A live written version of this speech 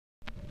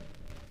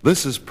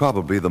This is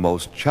probably the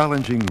most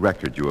challenging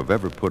record you have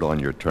ever put on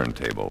your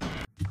turntable.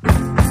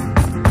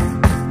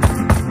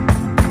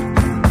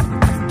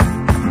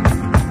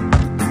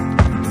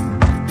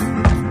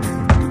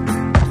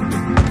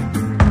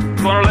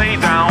 Gonna lay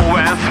down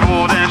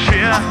westward and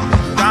sheer,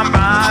 down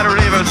by the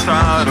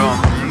riverside,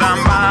 down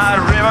by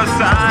the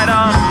riverside,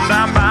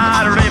 down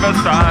by the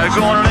riverside.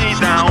 Gonna lay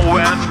down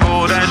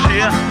westward and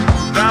sheer,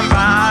 down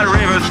by the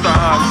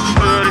riverside.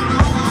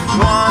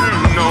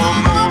 31 no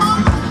more.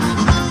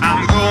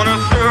 I'm gonna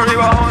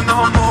 31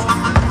 no more.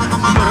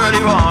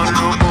 31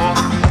 no more.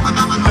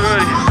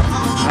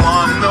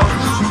 31 no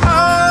more.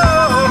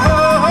 Oh,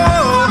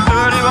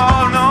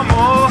 31 no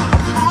more.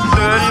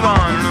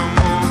 31 no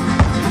more.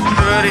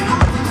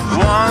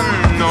 31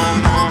 no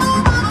more.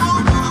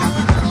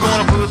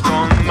 Gonna put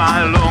on my